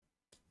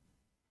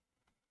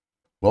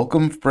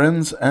Welcome,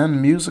 friends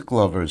and music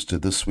lovers, to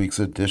this week's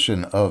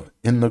edition of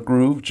In the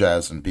Groove,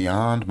 Jazz and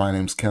Beyond. My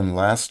name's Ken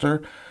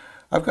Laster.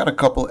 I've got a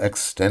couple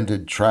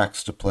extended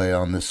tracks to play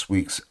on this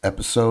week's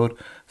episode,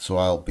 so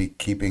I'll be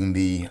keeping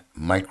the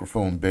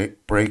microphone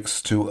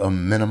breaks to a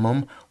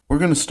minimum. We're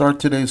going to start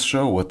today's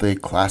show with a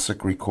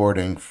classic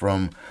recording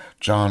from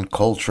John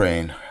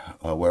Coltrane,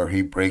 where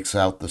he breaks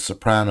out the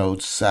soprano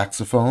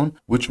saxophone,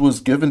 which was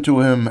given to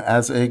him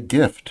as a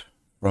gift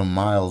from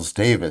Miles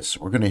Davis.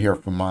 We're going to hear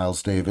from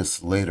Miles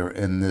Davis later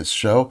in this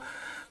show.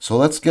 So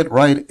let's get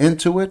right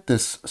into it.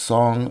 This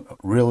song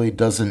really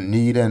doesn't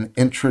need an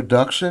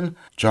introduction.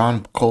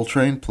 John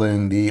Coltrane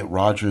playing the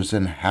Rodgers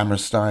and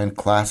Hammerstein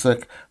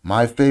classic,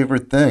 My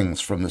Favorite Things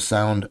from The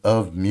Sound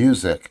of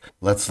Music.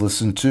 Let's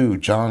listen to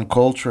John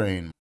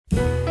Coltrane.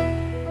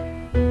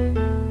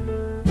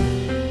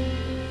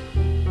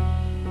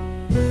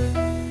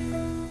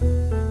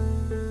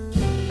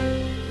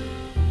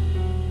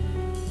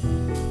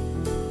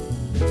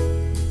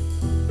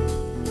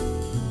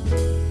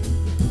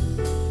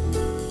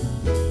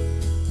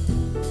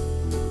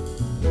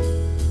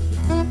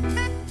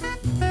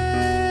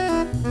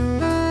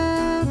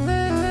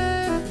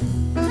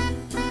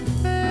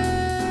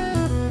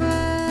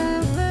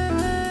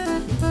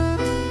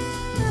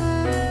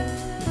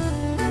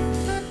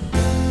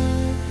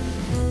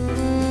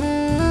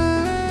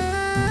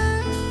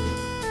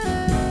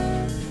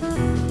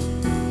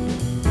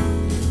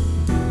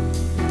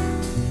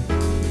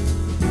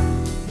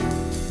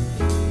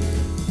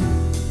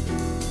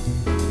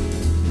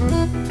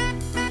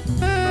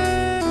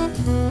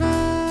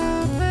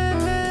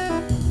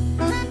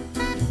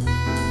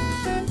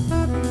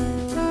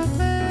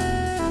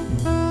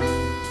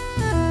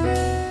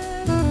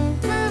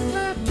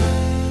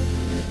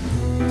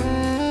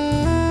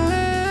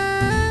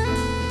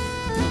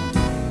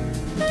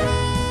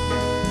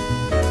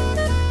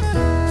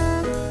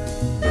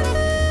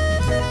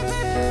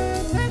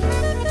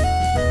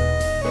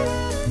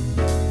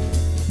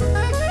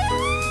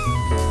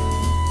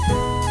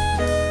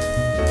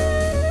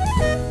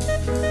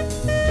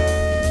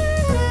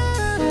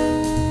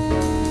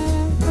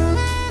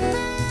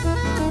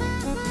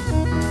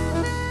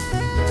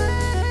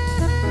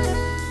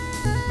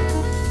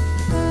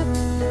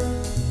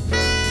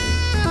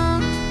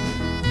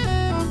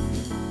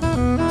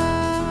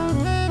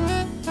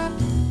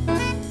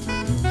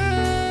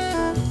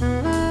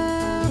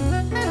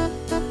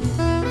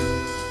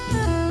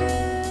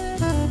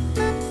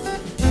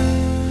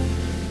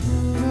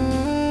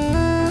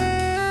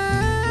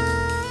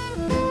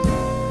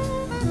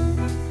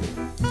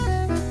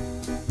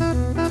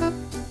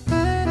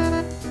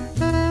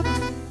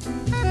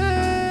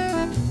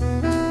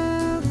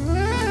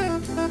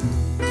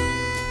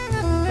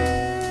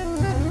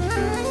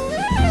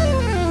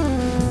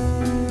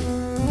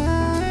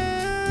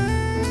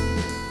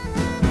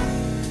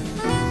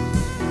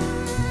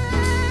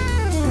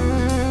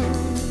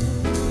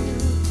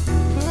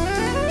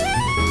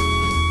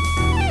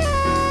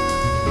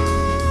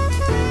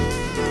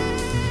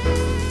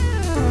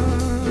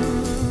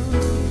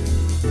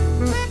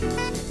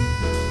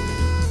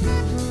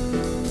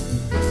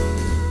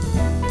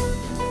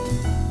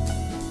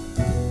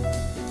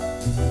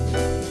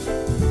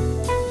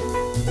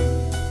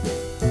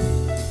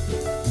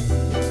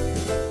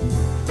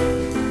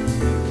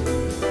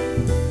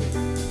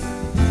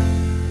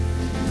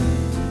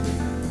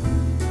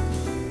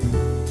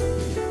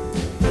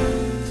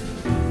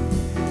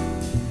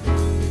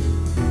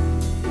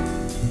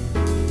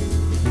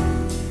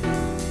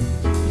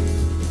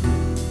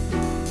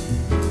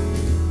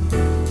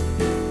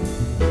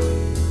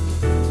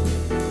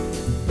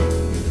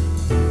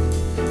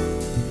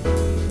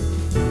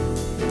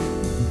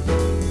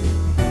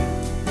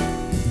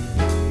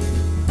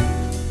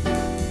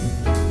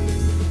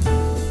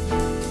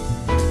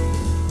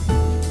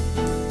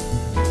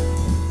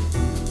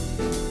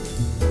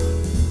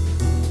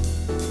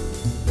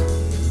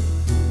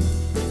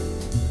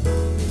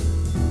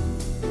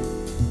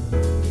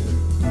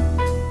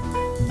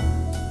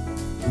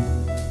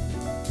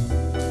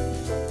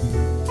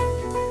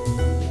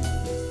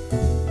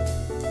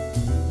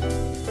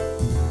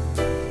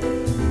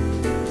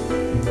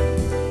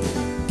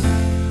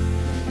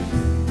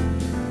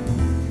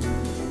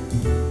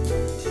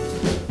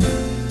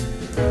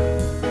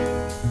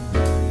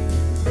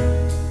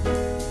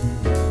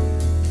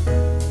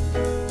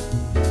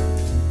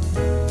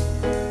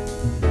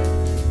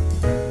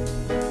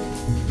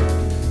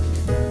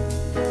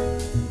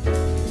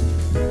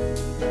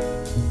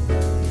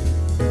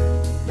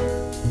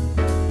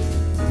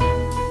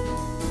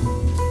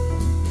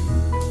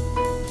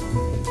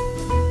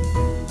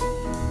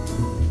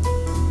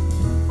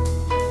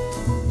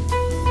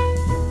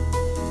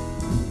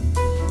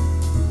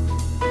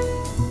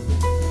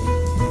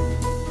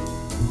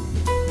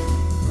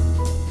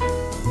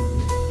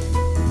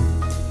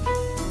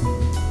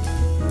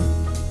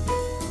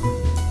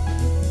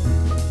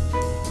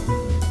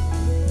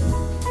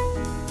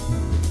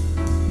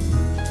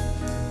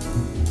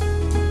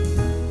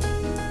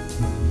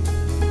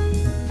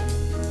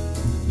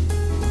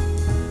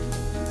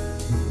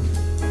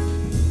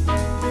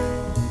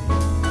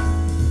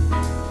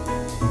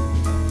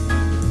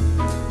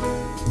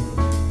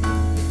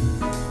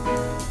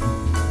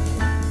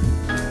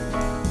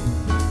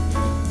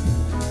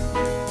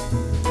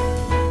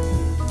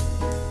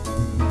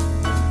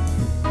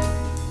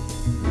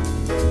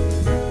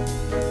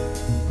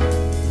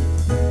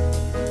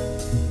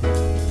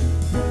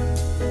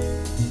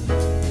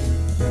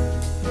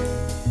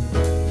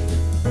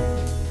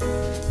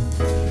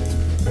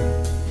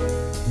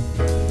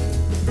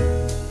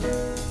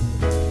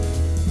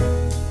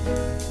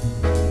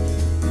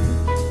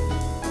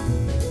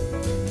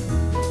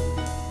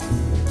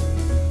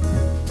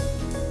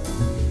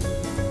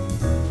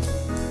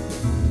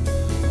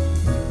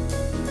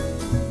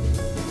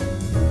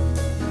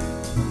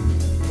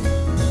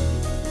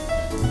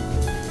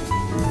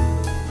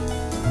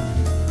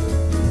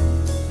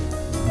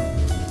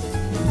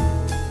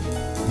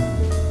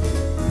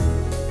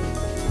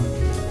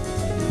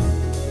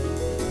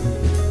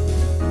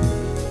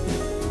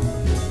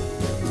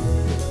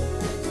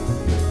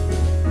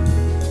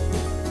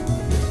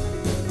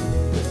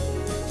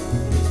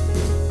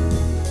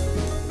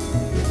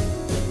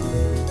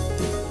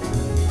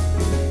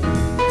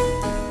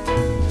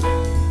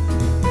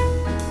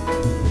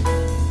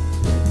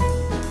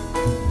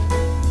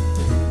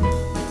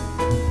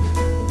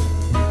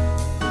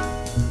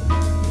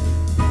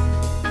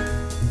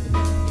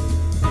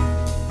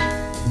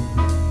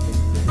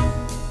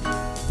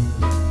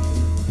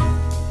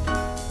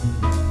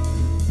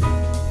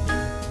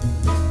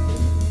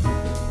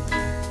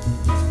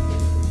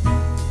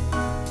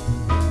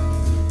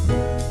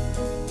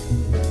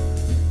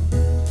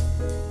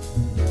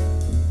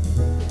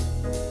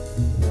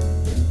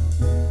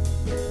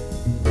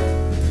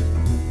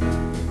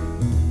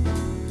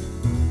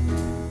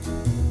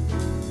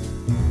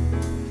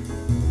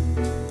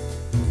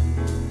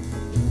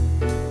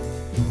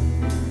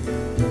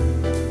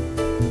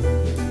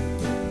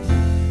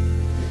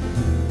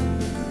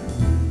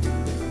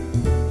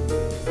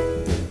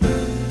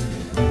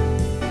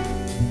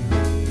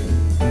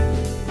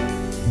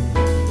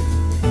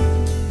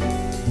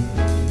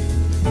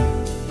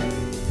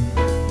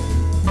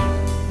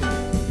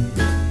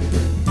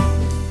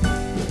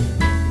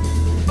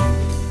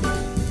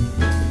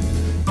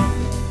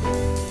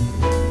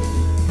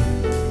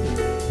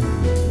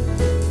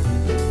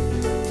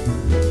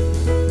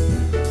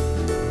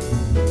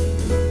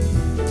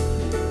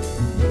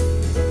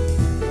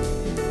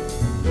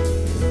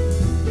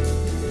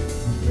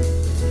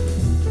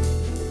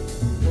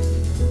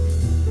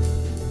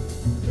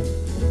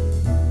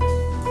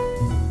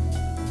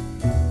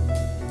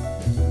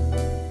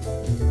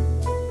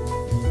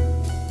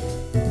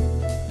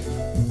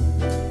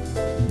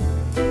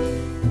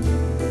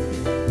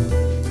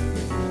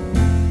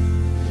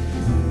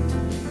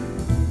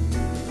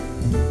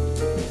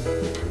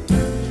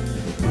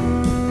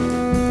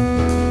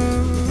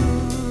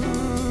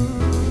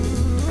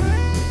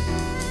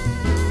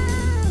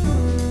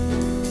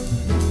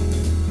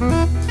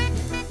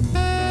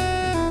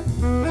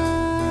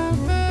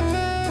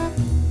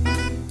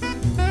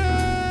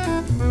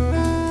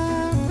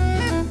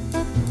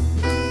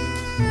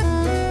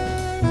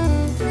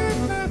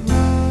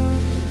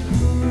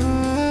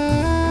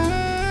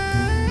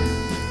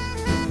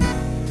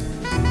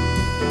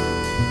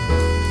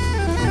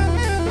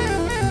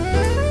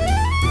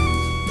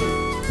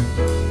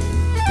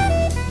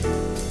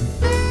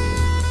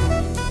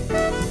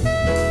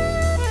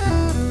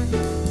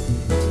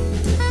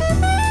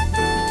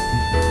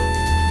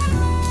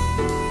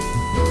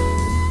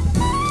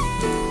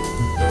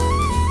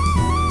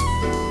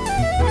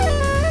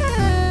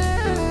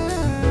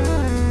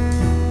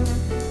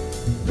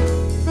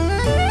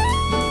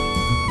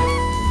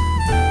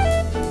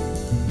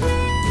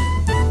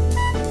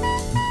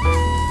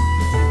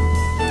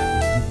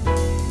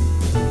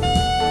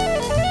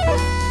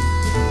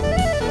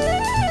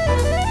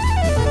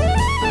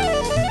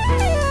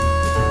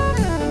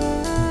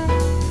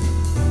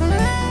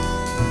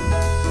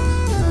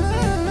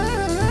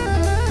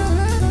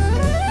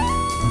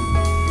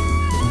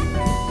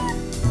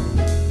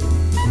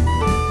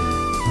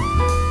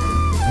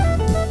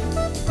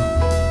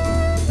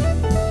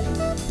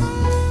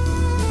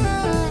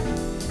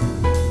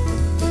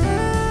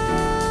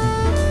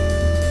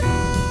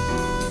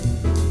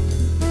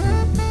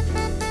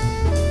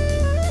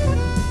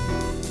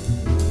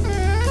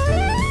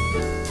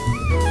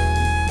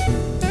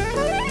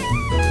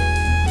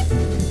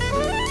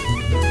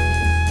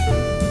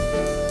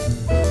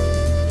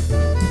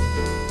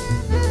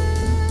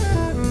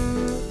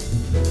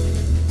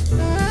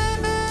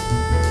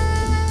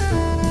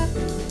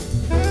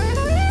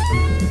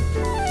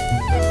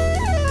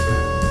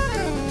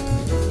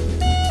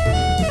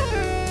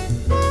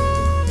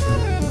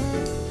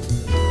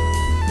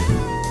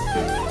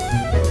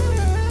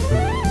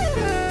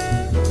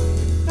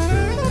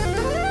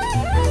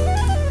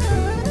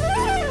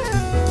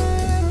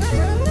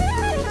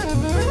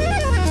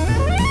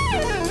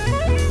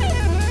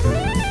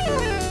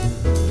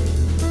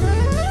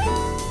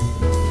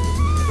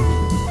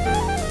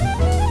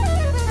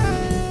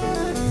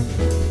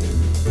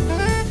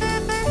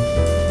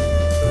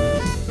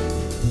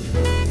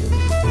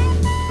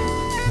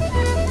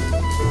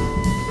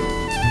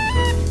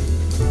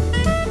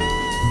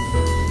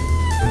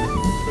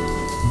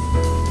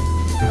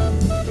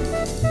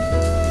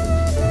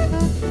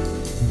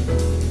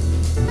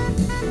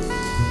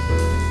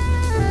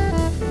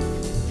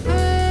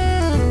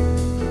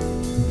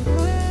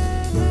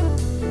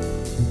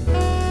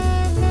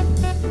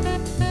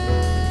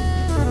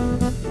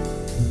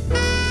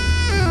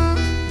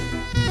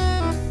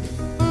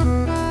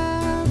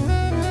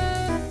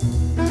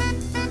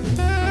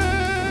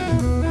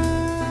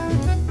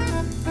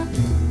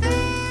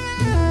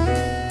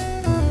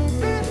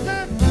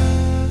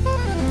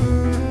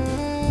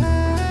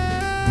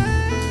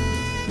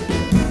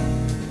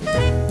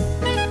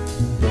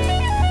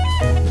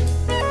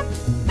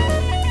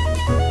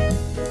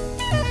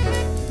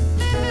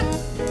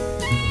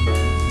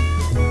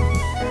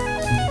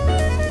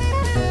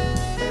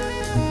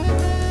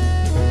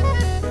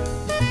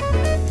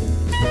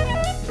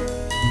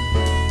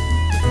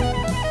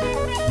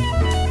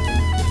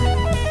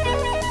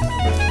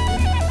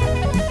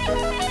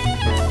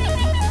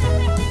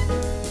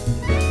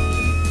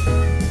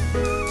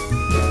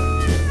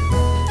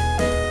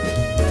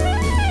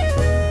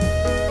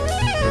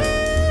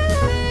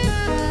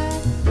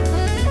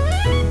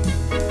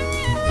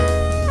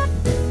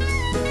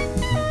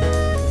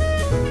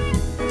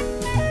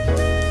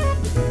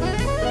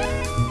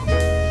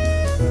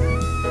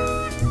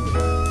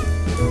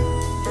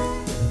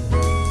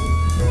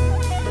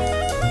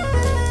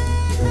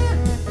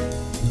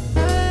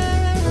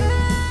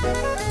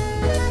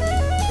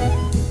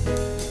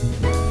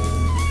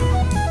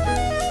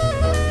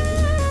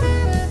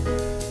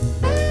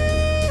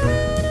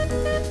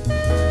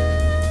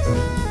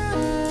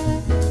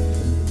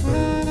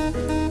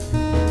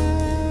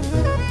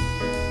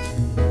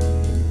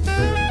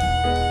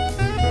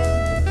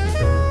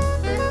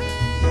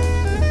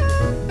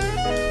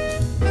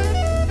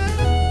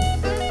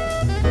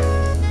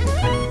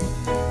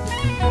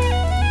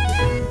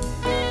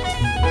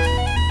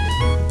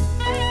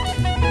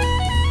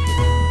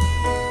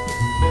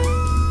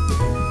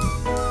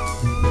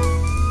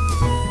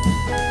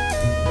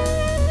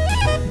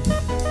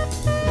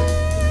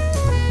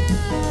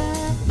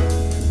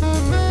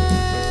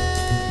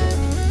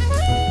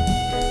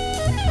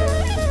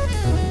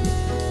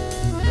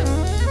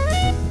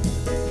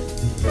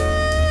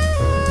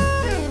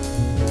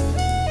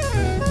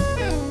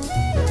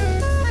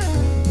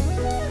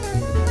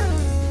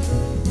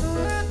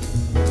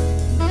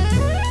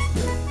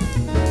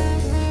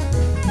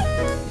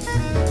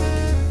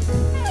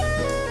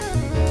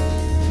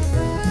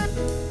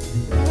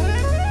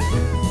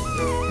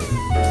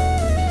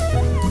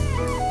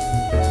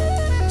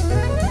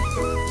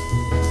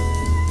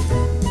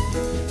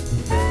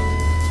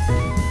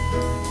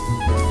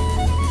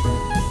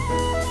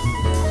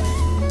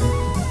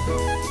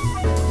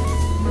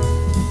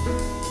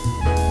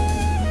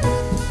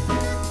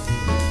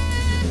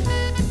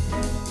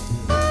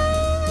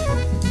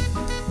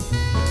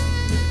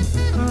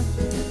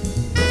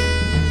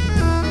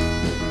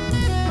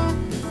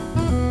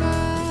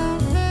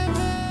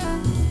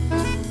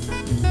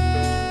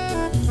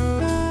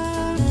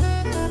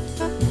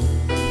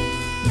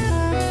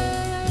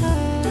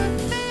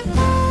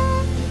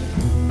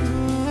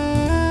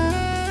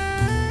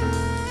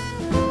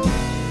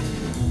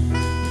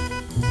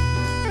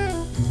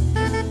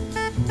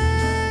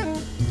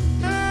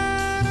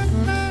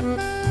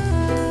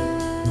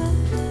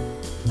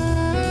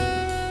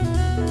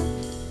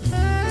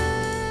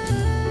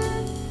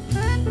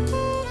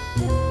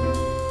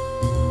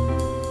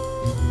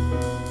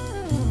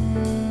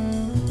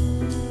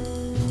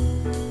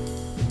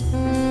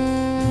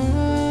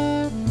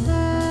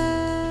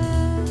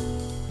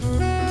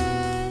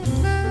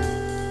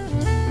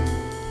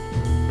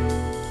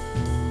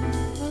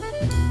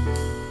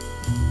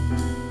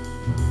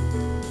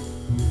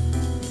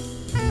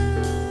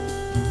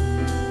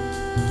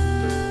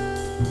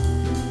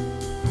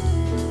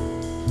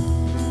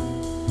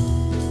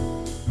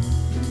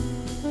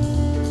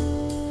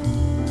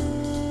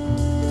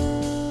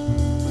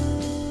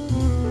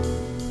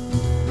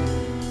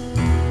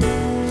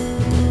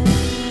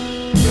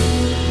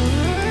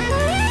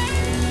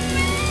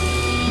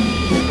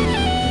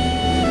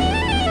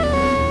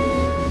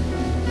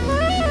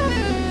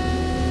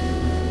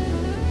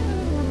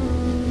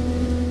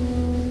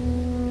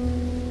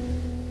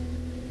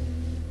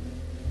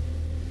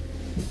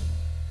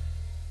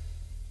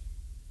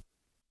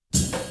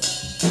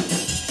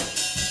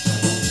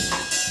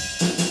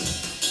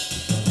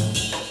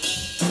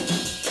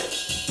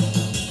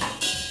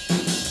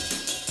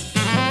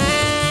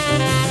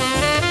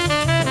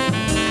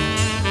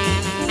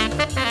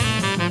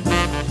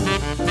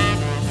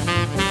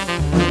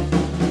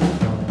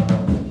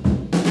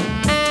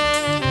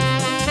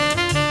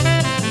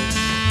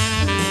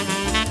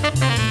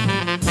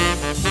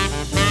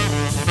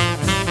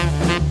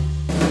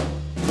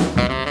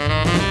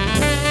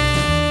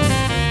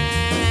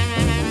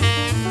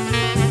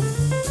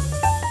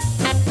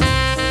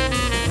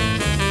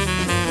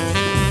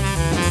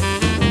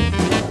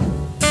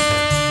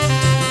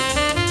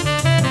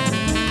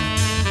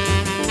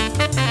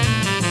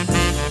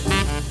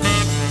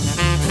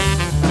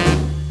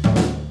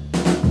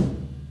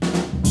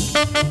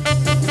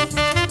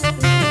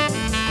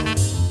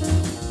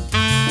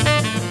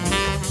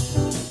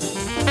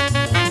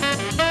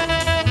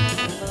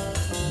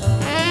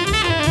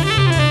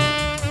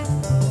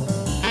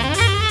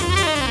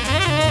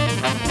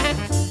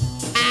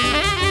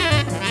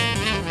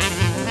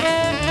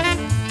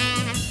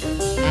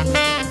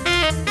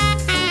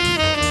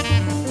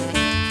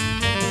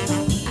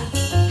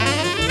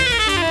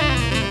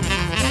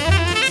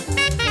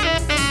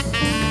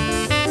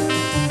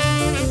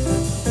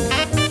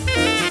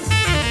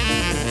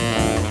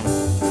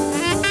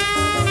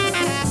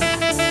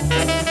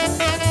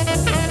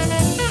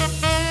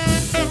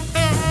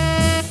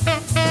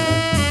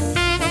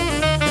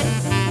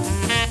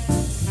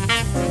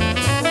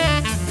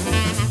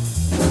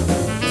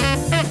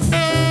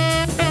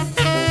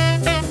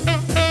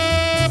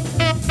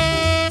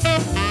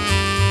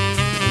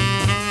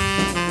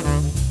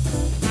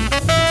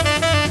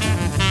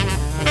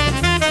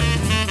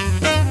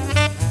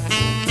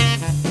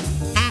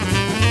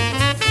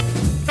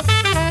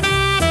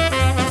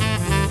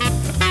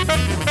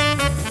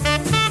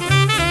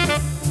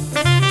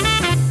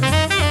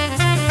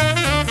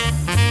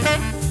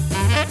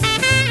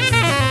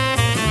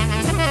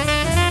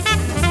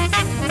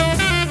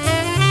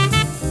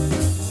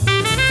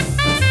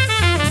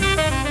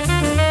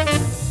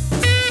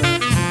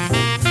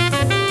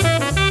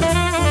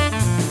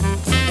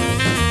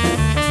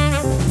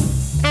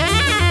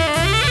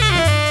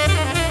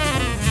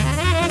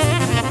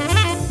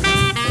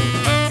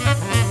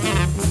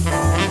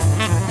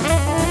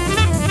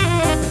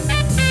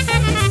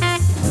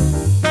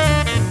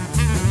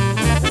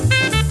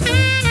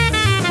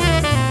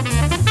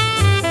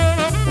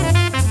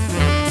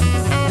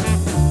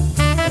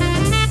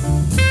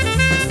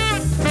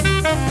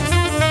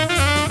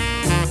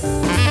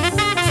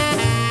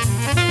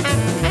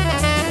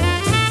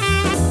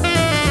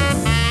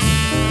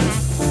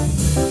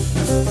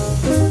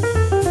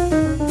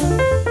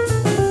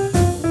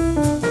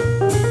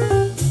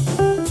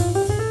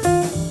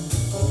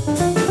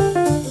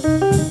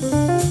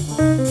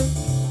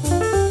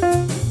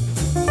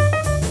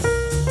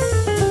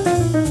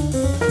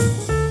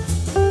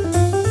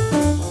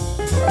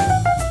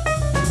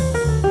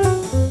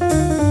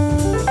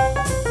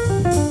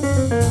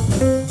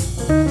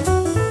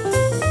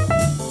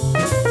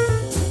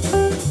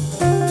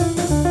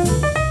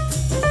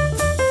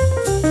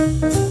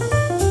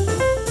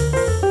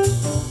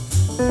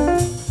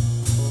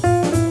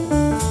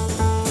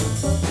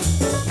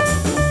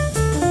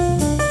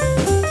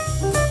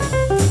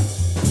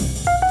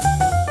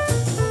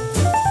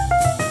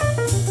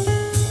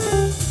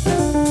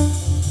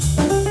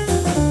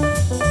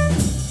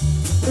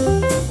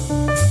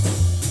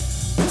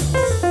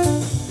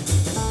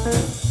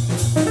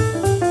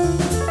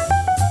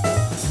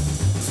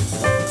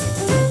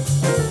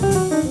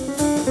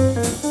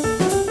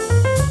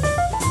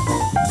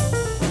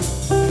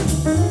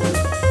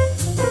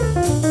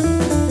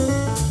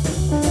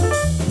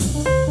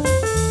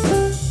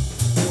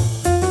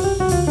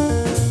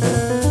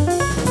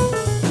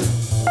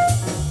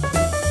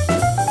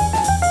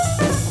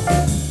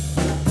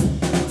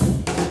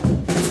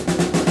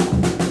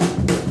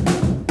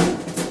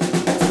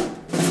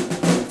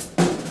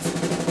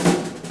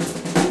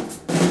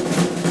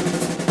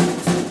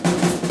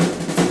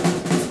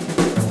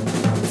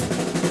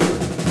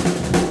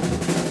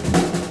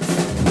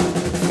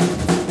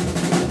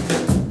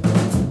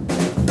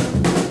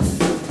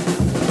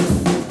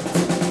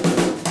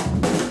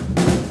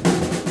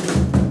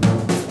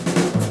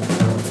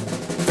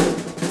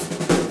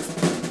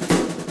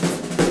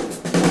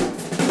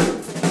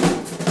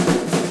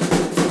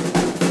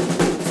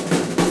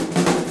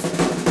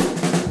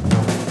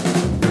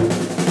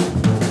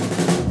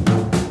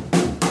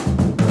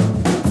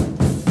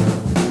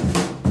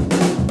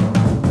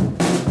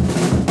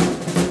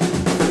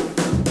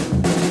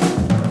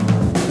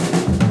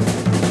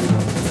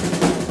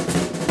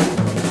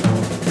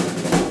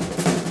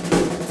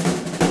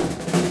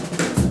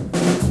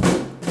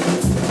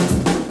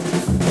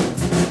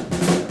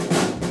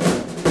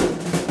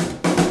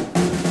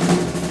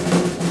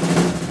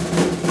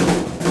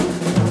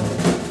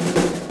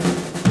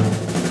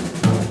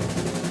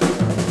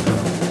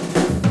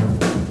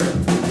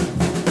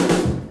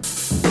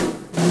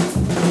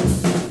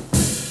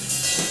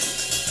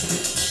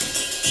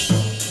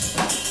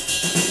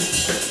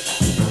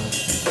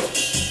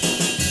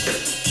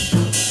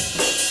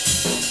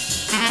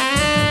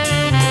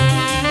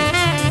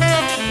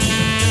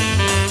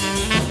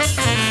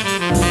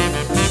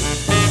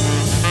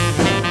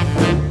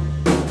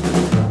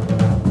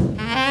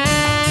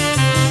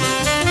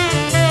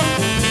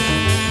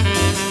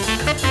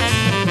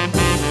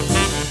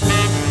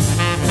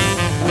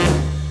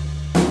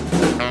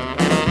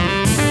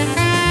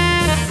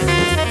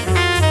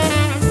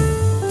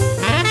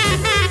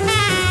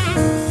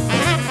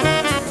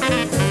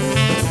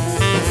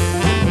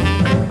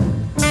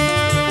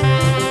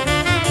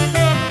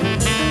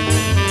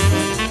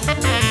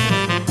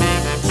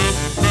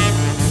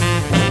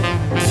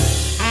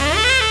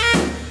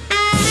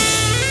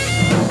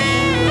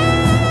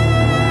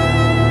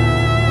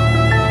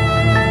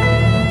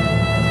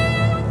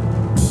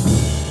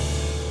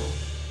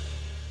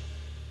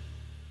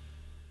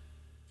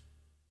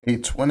 A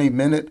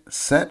 20-minute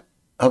set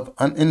of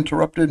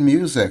uninterrupted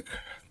music.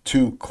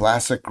 Two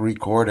classic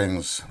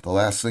recordings. The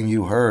last thing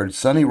you heard,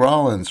 Sonny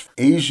Rollins,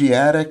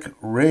 Asiatic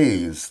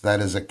Rays. That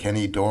is a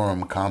Kenny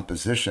Dorham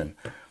composition.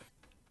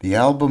 The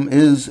album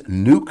is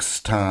Nuke's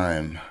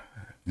Time.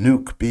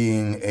 Nuke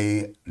being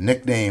a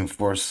nickname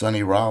for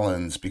Sonny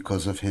Rollins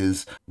because of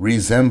his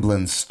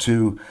resemblance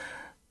to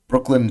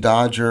Brooklyn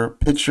Dodger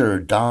pitcher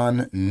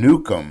Don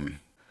Newcombe.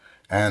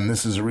 And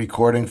this is a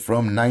recording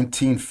from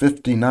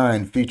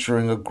 1959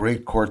 featuring a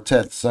great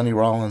quartet. Sonny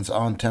Rollins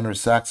on tenor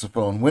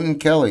saxophone, Wynton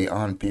Kelly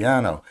on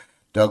piano,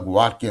 Doug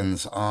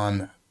Watkins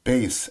on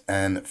bass,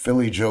 and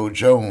Philly Joe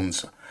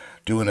Jones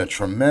doing a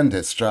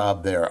tremendous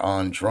job there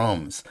on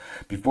drums.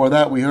 Before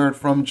that, we heard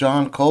from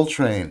John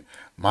Coltrane,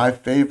 My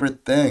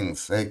Favorite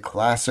Things, a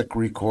classic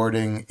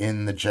recording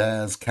in the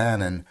jazz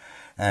canon,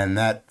 and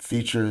that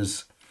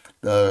features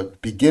the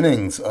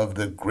beginnings of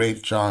the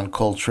great John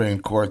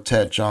Coltrane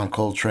Quartet. John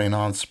Coltrane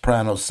on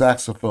soprano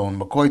saxophone,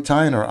 McCoy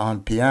Tyner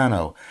on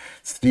piano,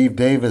 Steve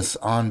Davis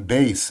on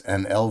bass,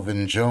 and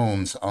Elvin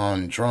Jones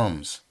on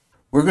drums.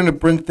 We're going to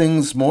bring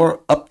things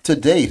more up to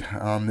date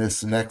on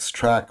this next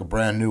track, a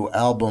brand new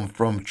album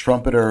from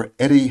trumpeter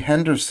Eddie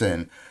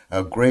Henderson,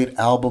 a great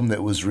album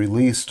that was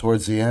released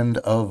towards the end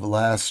of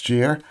last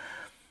year.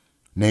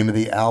 Name of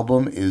the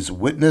album is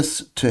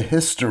Witness to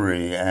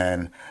History,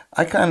 and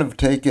I kind of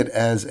take it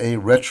as a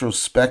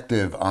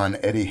retrospective on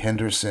Eddie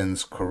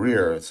Henderson's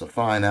career. It's a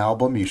fine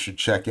album. You should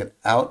check it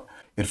out.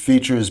 It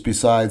features,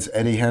 besides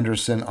Eddie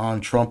Henderson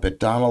on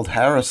trumpet, Donald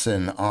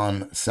Harrison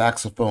on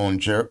saxophone,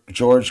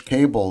 George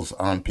Cables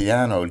on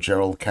piano,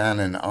 Gerald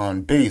Cannon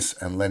on bass,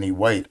 and Lenny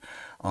White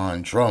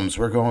on drums.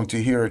 We're going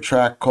to hear a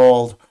track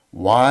called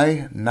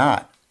Why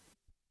Not?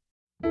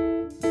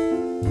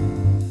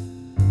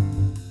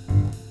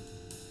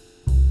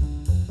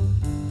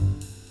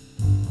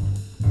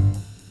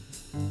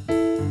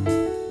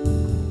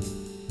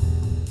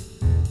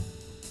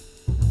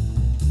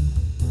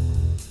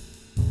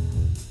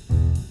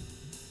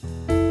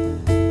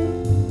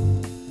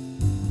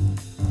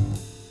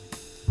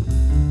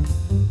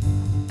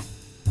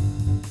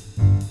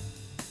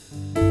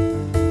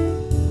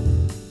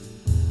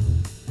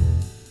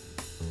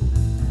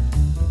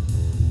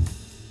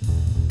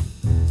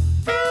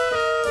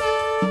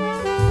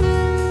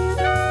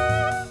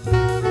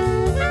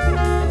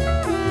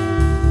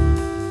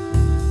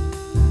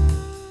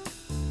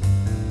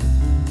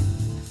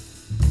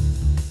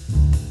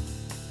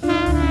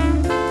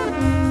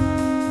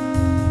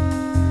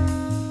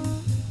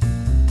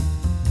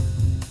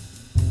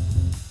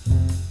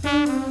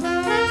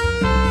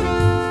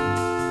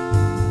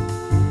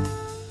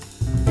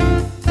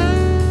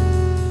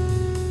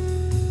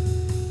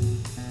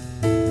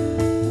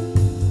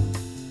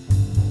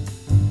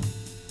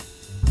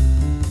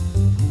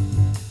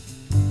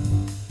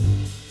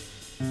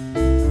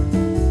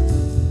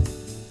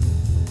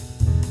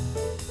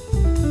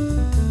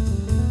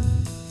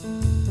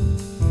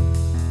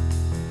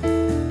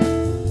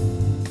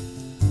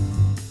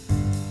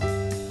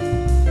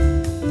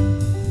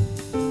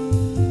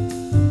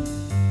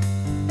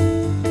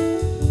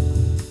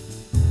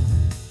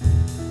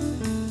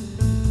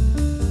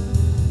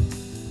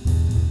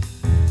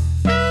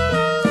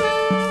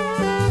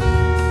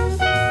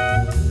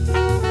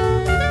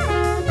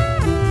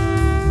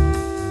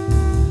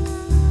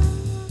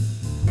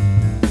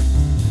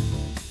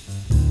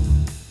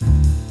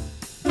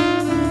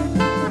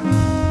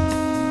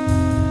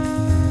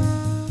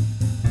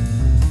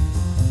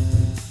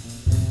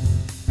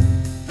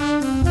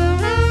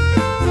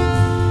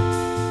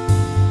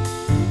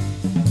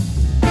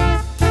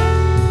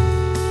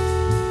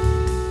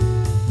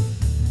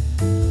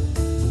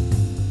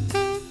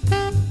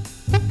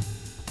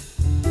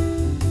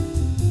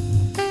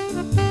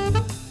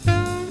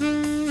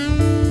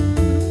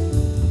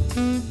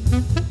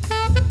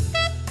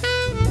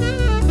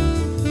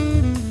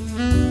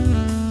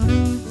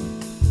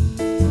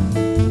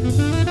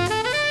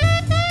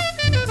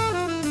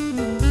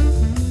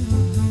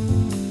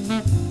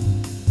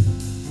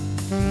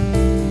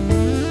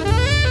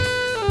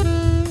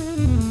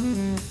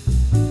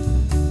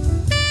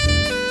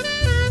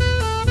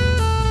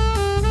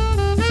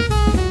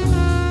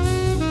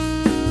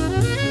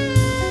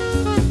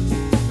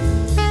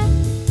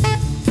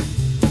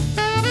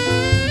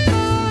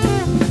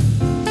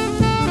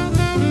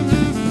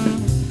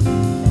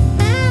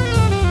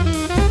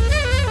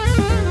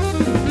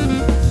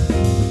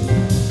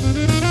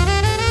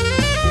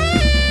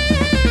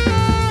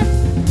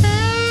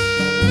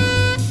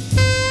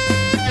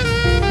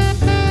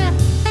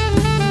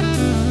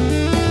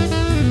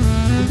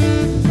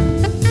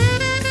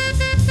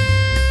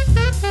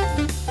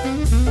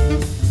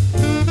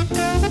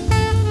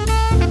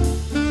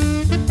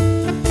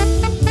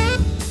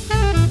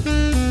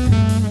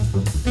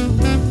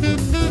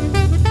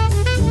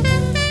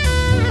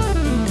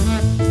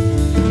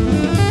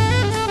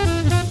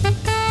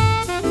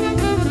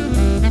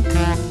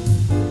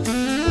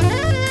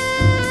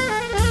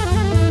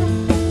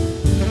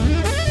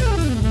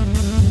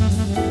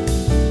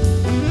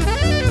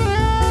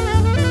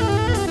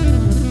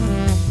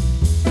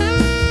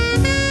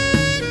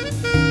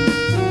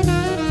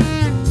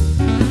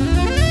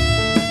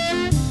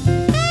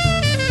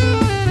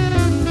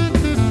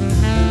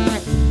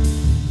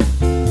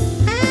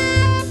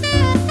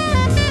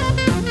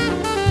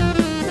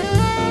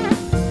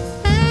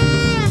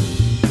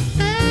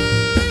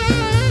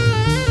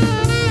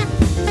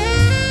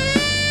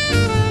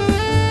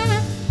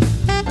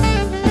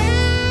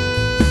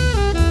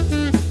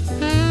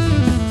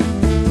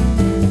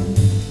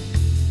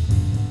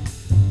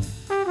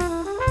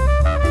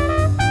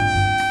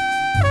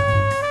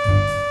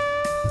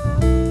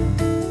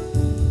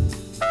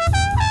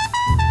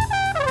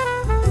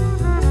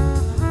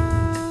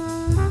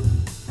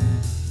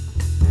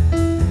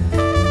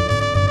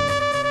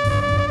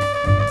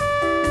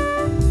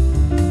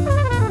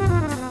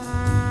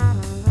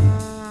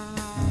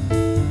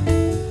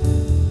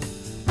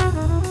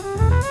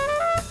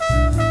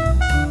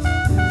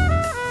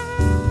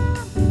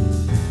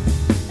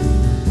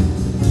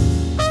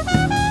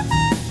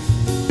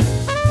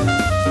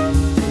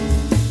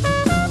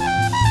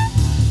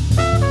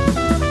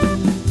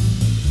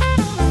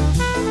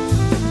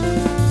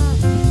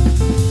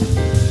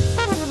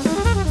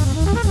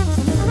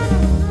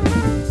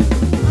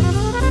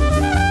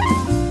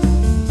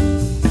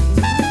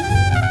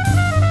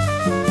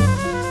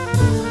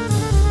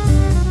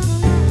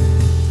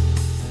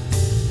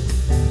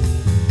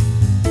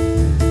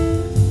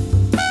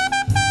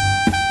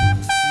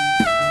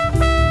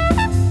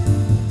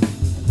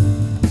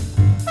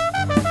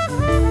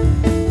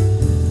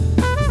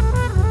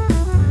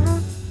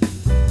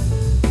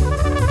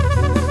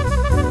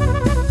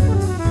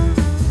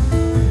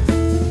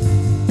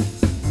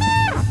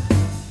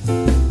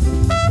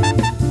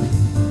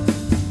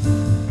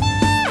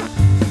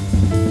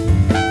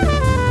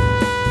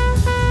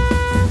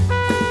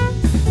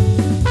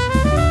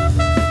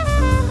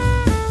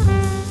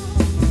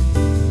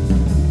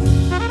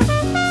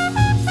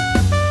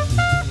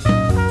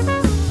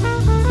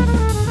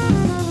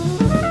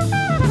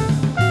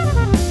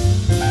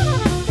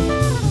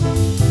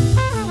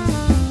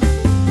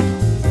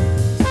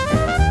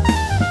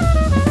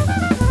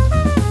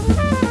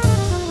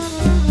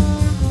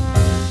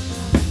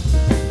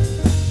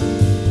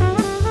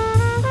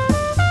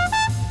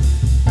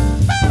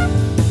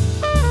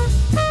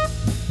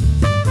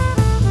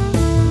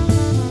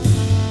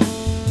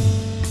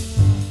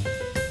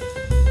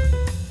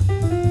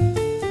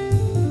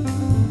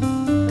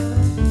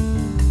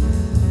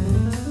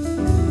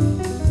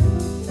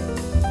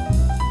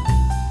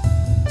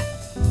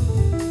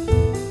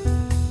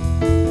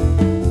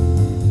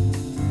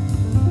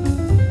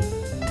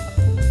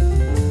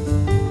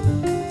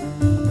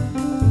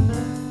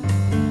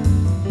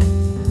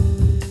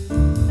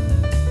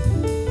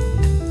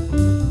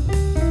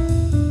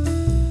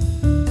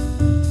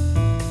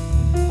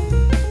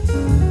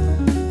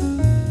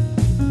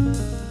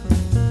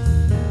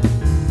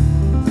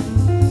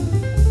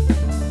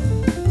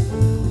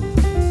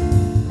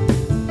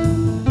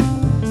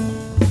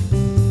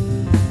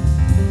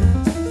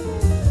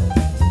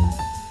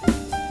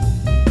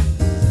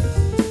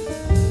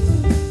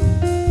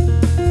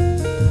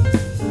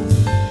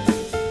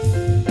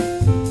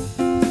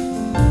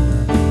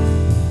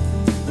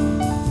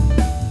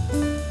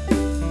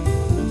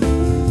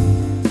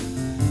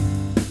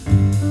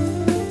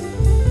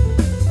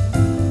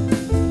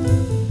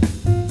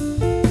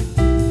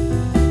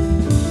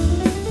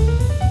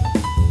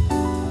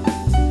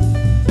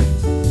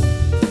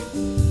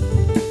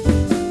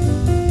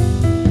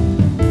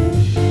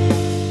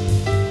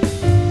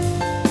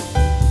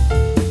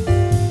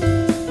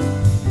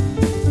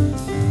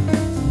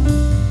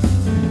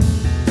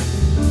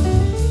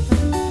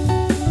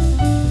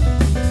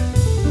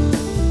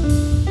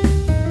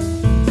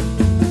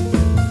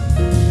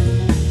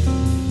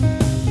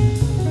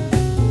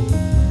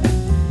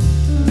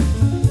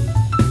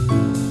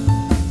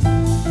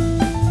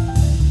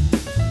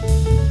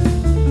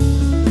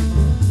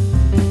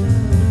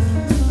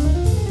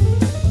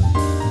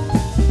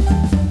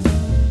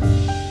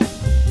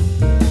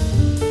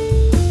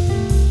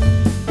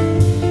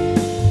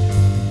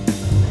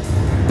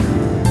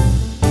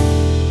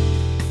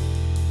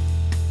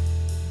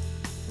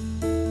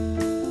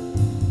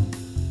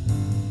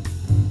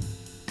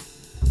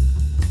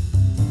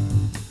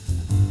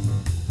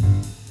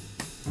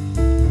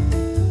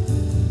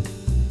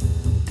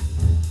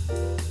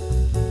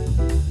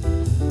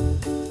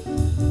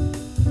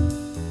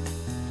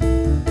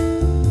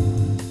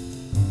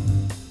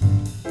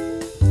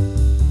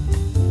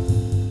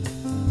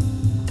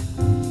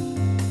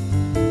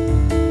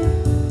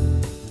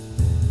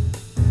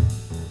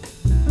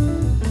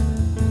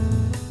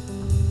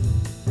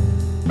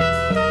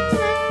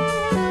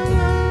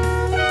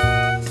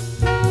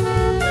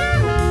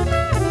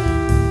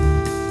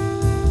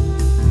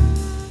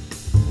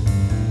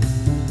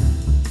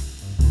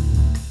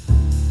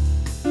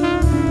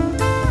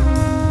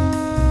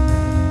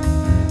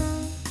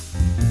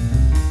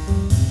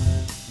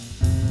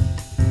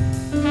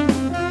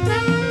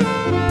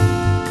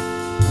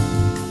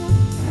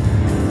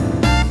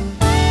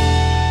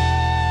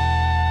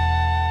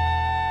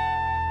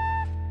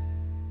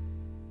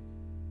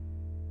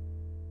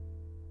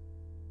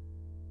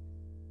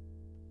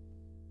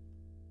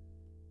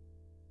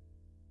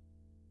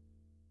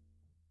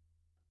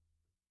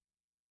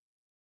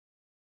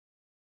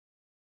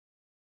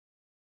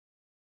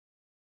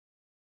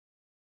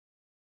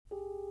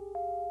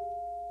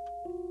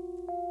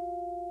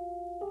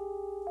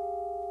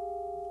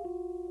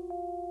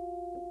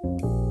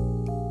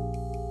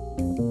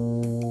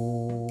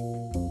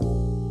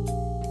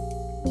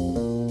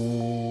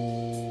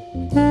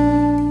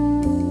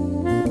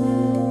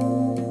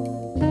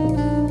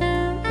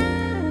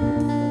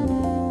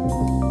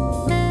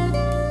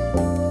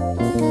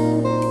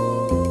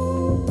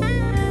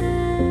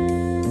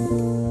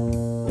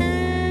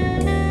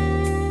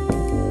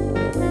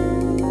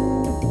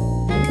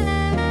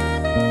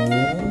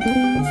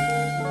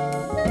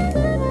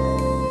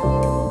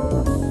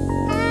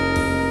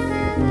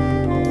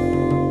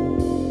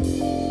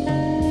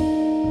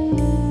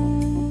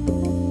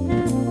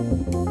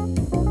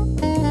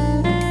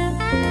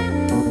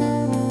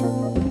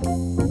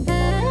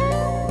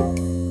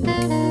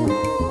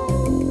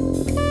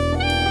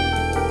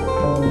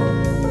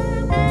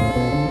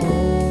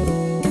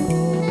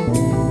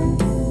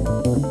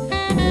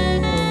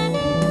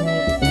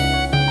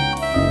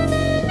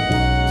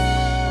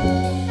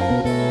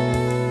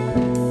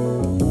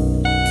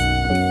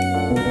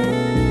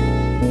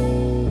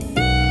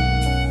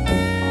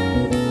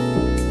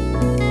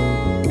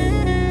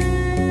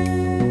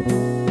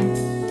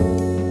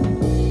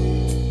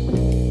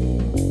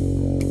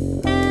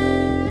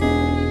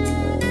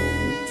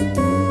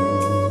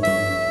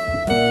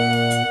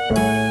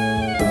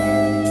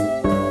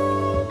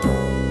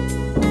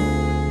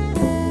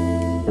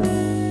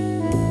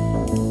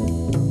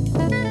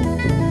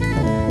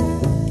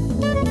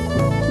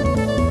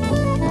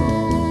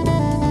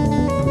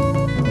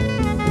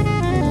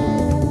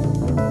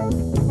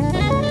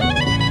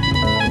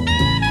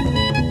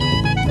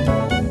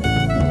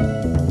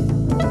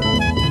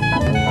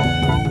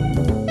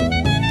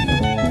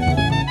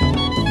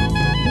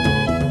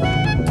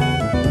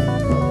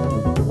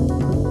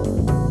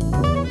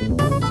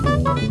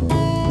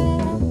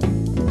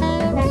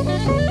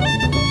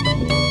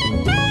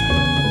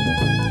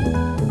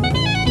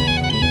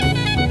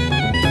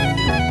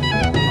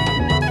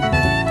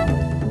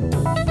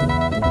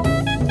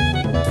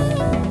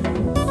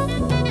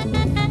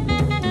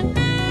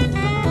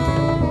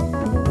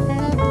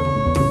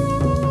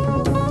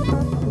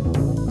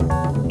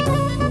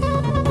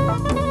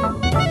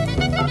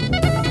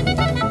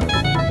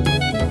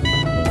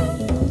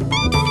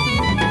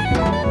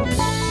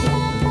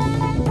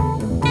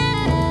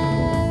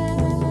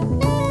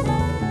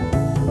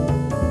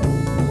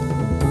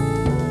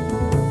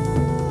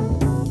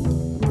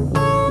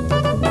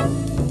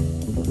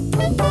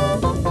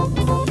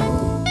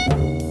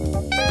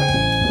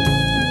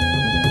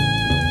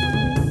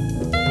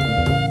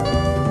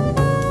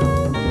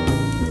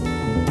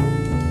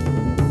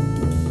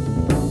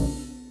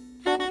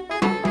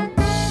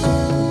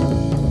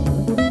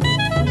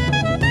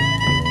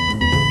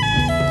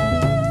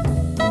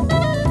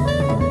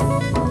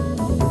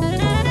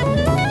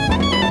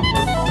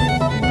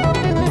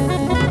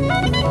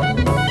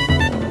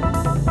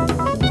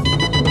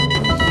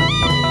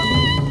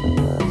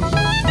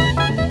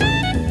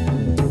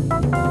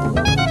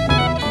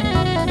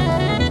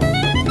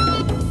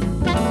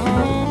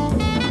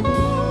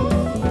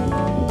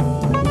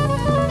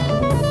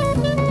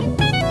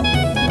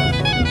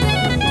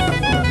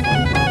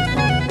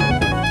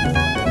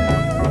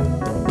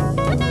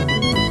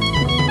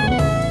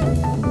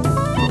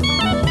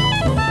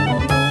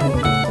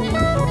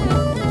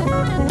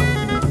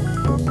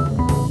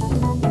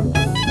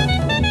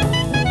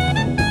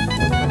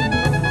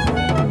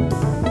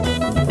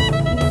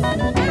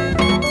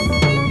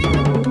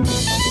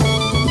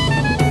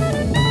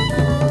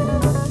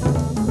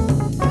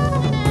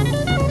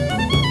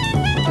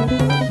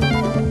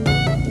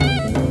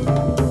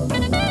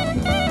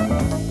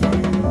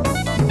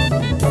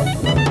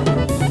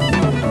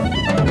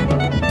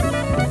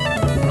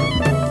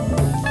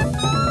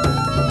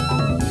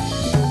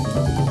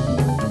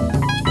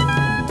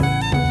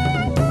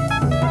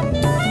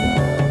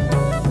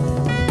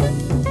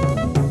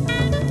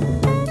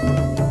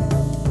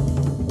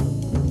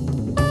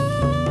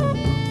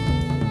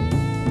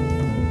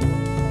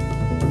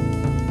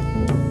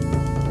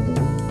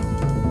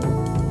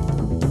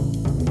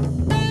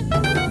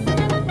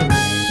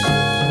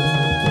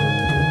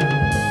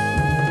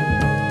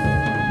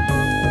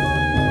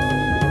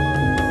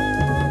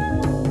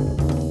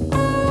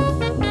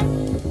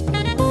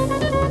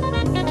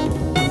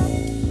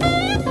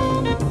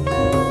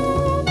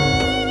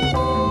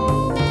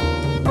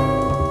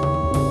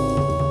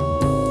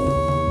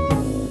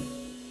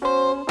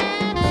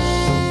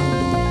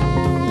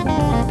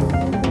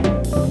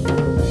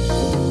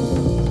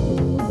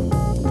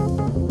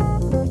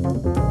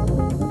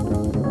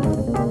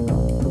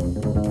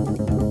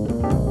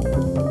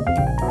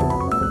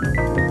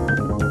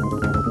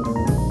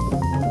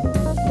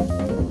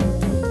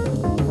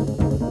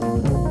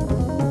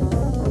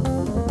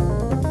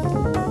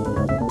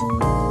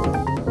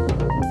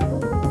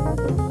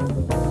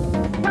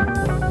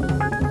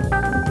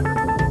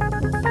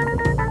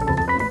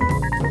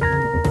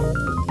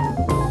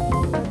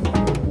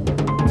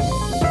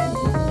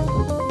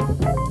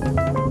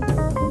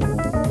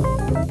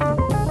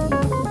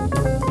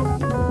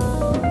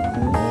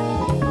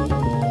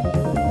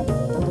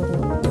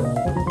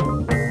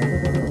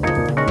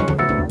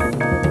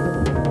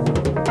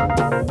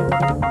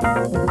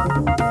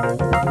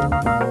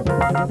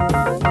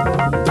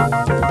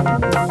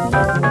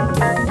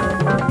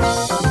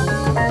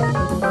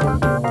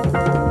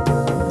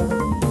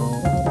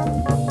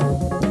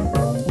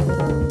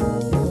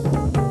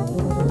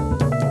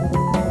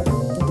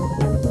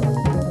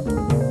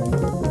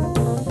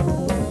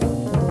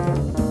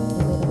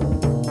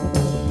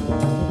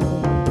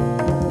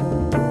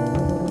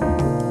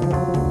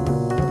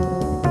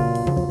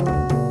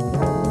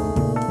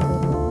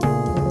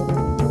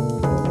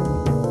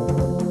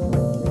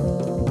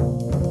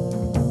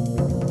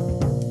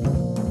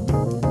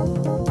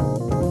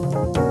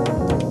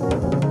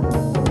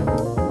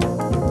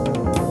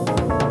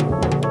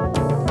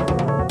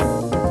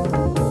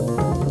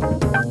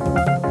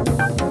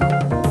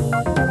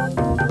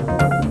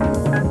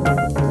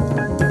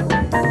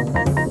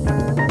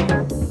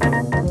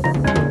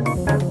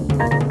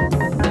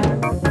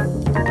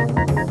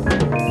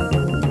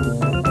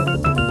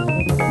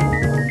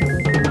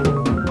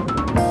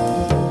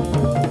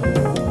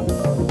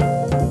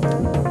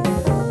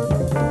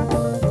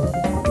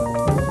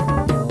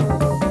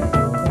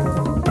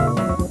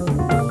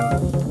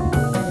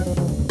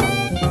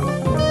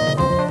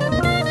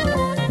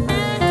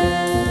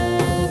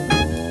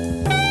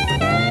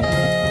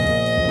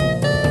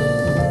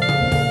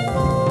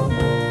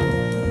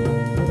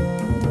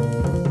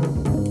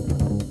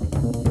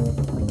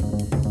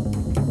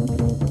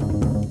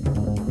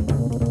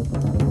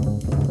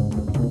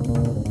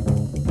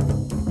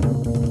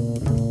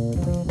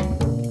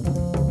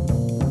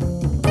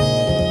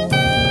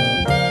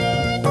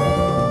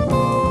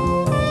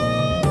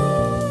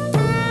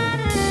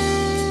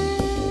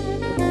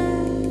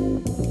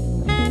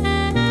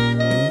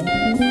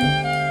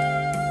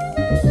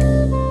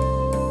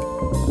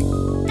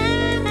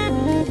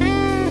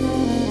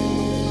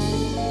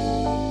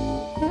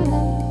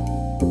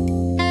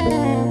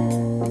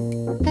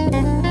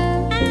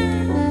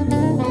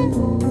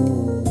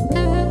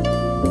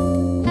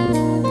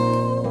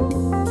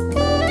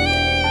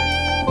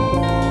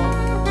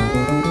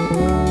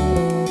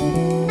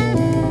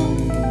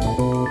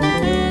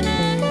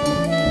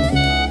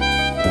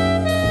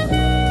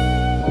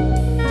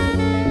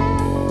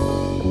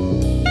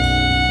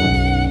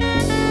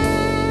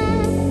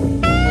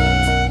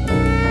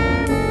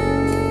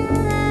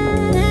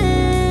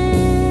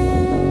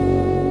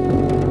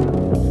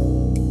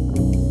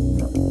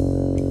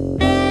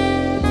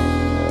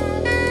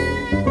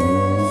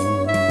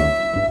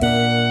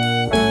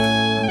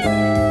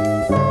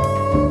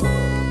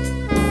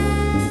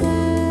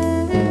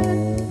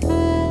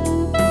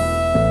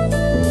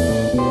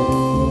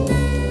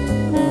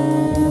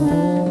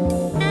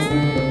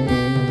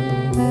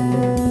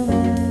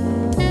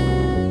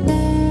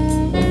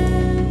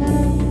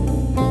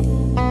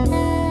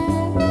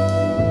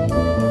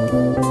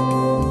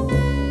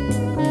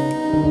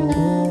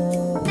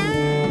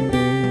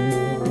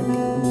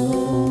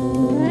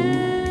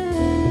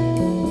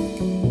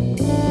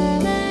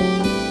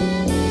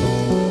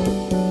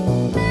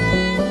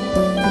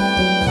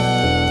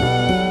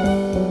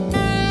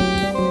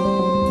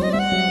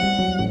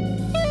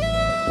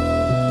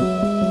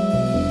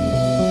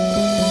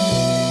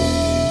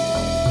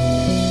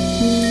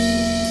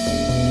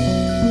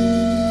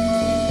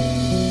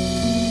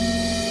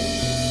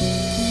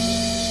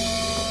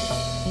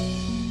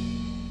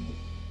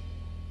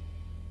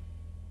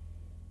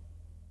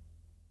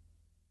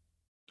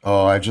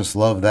 just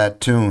love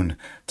that tune.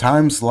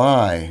 Times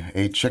Lie,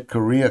 a Chick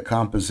Corea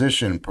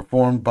composition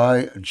performed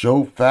by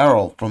Joe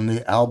Farrell from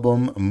the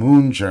album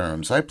Moon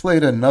Germs. I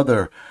played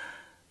another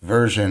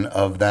version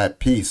of that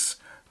piece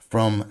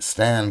from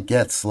Stan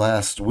Getz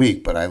last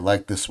week, but I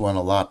like this one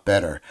a lot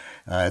better.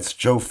 It's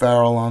Joe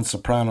Farrell on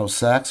soprano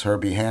sax,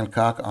 Herbie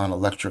Hancock on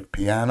electric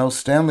piano,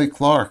 Stanley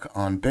Clarke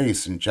on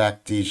bass, and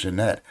Jack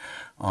DeJohnette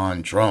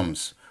on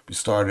drums. We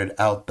started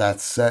out that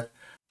set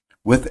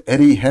with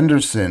Eddie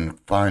Henderson,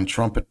 fine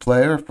trumpet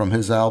player, from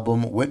his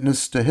album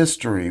Witness to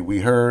History.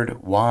 We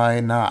heard Why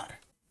Not.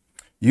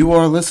 You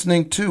are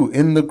listening to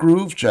In the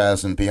Groove,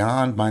 Jazz and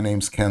Beyond. My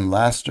name's Ken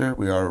Laster.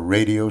 We are a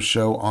radio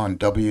show on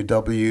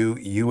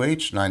WWUH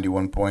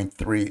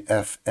 91.3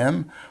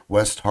 FM,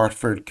 West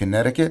Hartford,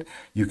 Connecticut.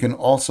 You can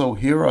also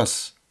hear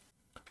us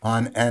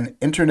on an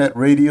internet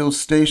radio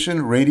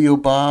station,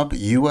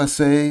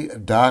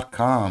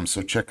 RadioBobUSA.com.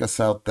 So check us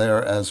out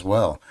there as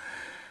well.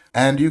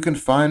 And you can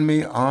find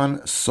me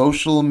on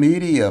social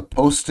media,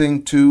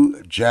 posting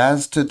to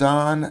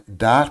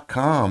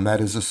jazztodon.com. That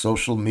is a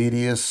social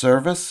media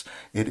service.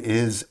 It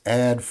is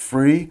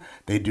ad-free.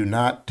 They do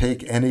not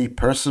take any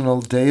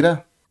personal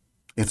data.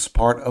 It's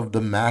part of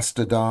the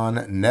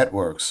Mastodon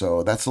network,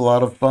 so that's a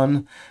lot of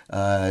fun.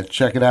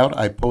 Check it out.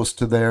 I post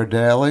to there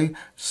daily.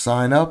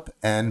 Sign up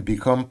and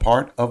become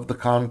part of the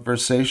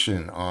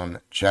conversation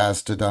on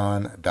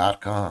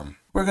jazztodon.com.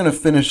 We're going to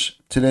finish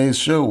today's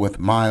show with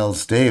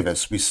Miles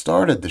Davis. We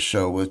started the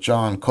show with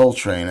John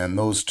Coltrane, and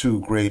those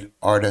two great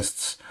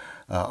artists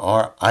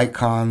are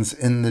icons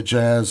in the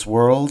jazz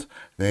world.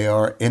 They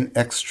are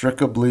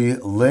inextricably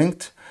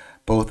linked,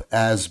 both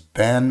as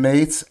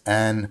bandmates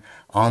and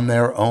on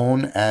their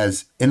own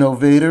as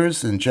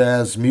innovators in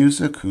jazz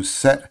music who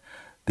set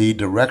the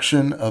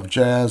direction of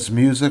jazz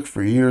music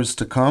for years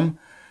to come.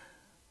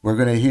 We're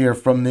going to hear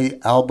from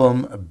the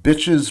album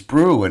Bitches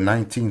Brew, a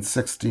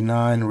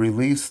 1969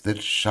 release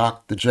that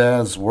shocked the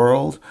jazz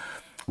world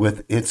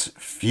with its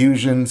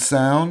fusion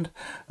sound.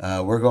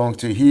 We're going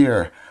to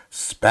hear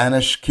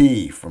Spanish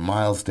Key from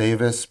Miles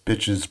Davis,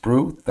 Bitches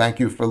Brew. Thank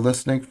you for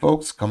listening,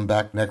 folks. Come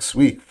back next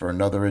week for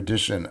another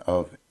edition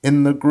of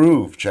In the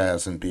Groove,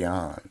 Jazz and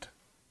Beyond.